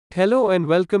Hello and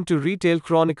welcome to Retail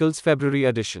Chronicles February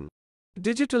edition.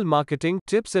 Digital marketing,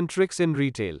 tips and tricks in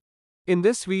retail. In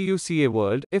this VUCA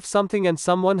world, if something and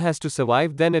someone has to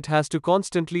survive, then it has to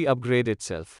constantly upgrade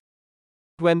itself.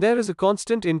 When there is a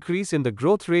constant increase in the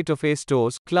growth rate of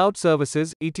stores, cloud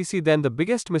services, etc., then the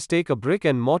biggest mistake a brick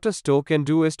and mortar store can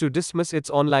do is to dismiss its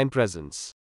online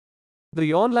presence.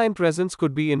 The online presence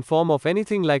could be in form of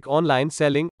anything like online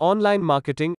selling, online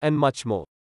marketing, and much more.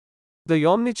 The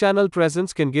omnichannel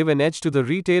presence can give an edge to the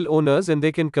retail owners and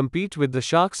they can compete with the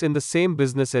sharks in the same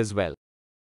business as well.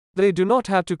 They do not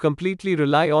have to completely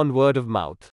rely on word of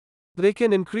mouth. They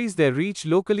can increase their reach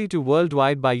locally to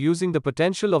worldwide by using the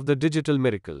potential of the digital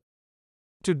miracle.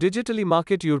 To digitally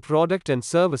market your product and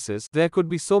services, there could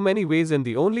be so many ways, and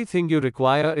the only thing you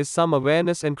require is some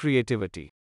awareness and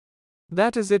creativity.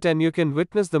 That is it, and you can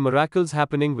witness the miracles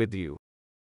happening with you.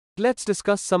 Let's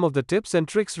discuss some of the tips and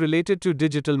tricks related to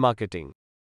digital marketing.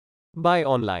 Buy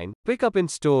online, pick up in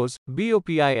stores,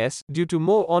 BOPIS. Due to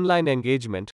more online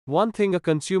engagement, one thing a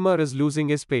consumer is losing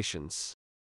is patience.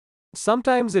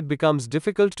 Sometimes it becomes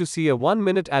difficult to see a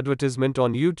 1-minute advertisement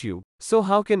on YouTube, so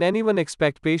how can anyone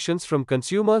expect patience from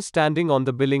consumers standing on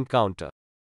the billing counter?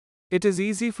 It is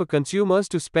easy for consumers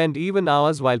to spend even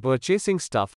hours while purchasing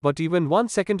stuff, but even 1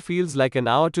 second feels like an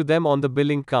hour to them on the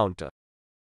billing counter.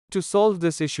 To solve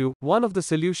this issue, one of the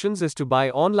solutions is to buy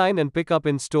online and pick up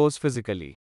in stores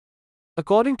physically.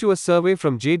 According to a survey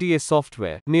from JDA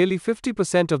Software, nearly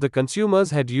 50% of the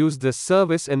consumers had used this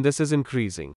service, and this is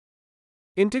increasing.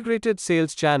 Integrated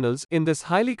sales channels. In this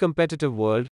highly competitive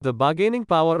world, the bargaining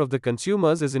power of the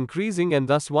consumers is increasing, and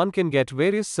thus one can get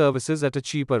various services at a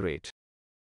cheaper rate.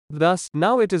 Thus,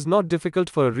 now it is not difficult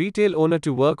for a retail owner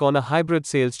to work on a hybrid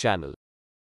sales channel.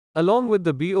 Along with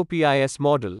the BOPIS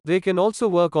model, they can also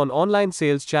work on online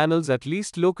sales channels, at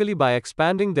least locally, by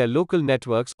expanding their local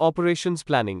networks, operations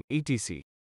planning, etc.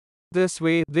 This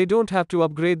way, they don't have to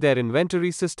upgrade their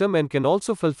inventory system and can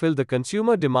also fulfill the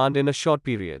consumer demand in a short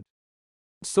period.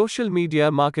 Social media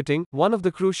marketing. One of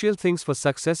the crucial things for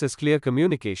success is clear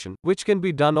communication, which can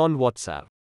be done on WhatsApp.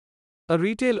 A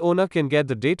retail owner can get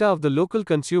the data of the local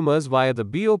consumers via the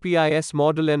BOPIS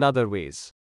model and other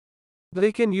ways.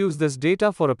 They can use this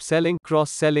data for upselling,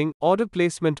 cross-selling, order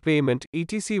placement, payment,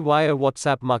 etc. via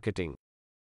WhatsApp marketing.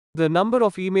 The number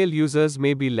of email users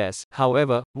may be less,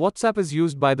 however, WhatsApp is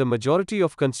used by the majority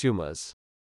of consumers.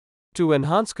 To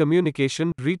enhance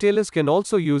communication, retailers can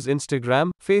also use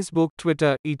Instagram, Facebook,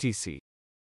 Twitter, etc.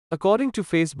 According to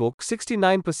Facebook,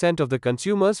 69% of the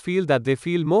consumers feel that they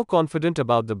feel more confident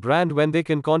about the brand when they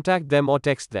can contact them or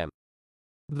text them.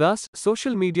 Thus,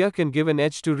 social media can give an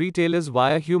edge to retailers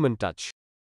via human touch.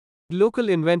 Local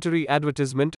inventory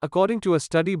advertisement. According to a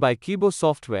study by Kibo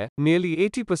Software, nearly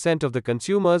 80% of the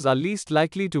consumers are least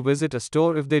likely to visit a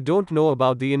store if they don't know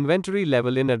about the inventory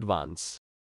level in advance.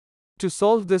 To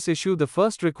solve this issue, the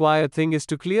first required thing is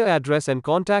to clear address and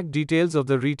contact details of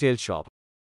the retail shop.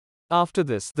 After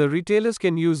this, the retailers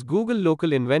can use Google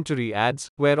Local Inventory Ads,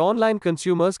 where online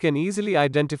consumers can easily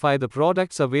identify the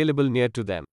products available near to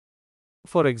them.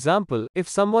 For example, if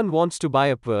someone wants to buy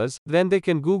a purse, then they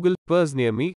can Google "purse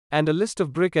near me," and a list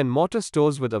of brick and mortar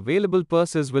stores with available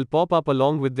purses will pop up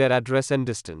along with their address and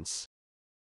distance.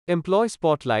 Employee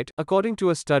Spotlight. According to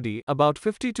a study, about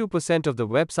 52% of the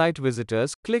website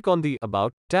visitors click on the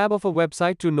About tab of a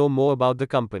website to know more about the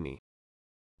company.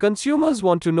 Consumers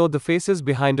want to know the faces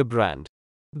behind a brand.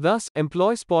 Thus,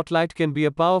 Employee Spotlight can be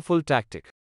a powerful tactic.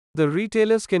 The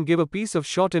retailers can give a piece of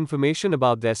short information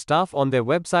about their staff on their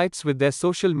websites with their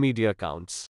social media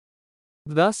accounts.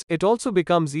 Thus, it also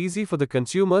becomes easy for the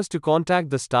consumers to contact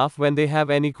the staff when they have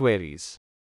any queries.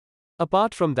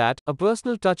 Apart from that, a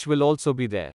personal touch will also be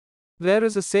there. There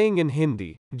is a saying in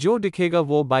Hindi, "Jo dikhega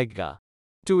wo bikega."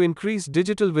 To increase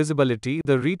digital visibility,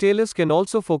 the retailers can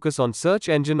also focus on search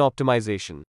engine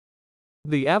optimization.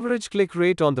 The average click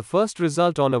rate on the first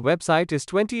result on a website is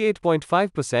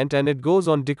 28.5%, and it goes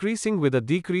on decreasing with a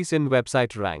decrease in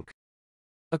website rank.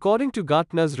 According to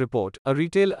Gartner's report, a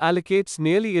retailer allocates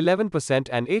nearly 11%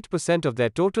 and 8% of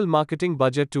their total marketing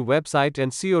budget to website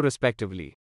and SEO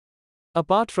respectively.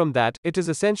 Apart from that, it is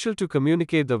essential to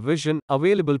communicate the vision,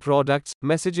 available products,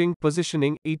 messaging,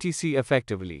 positioning, etc.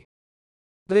 effectively.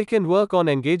 They can work on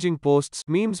engaging posts,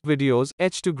 memes, videos,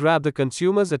 etc. to grab the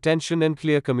consumer's attention and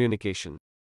clear communication.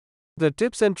 The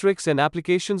tips and tricks and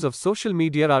applications of social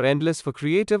media are endless for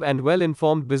creative and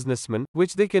well-informed businessmen,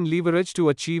 which they can leverage to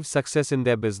achieve success in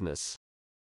their business.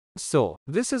 So,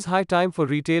 this is high time for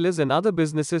retailers and other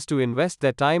businesses to invest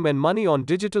their time and money on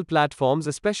digital platforms,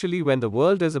 especially when the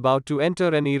world is about to enter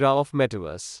an era of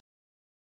metaverse.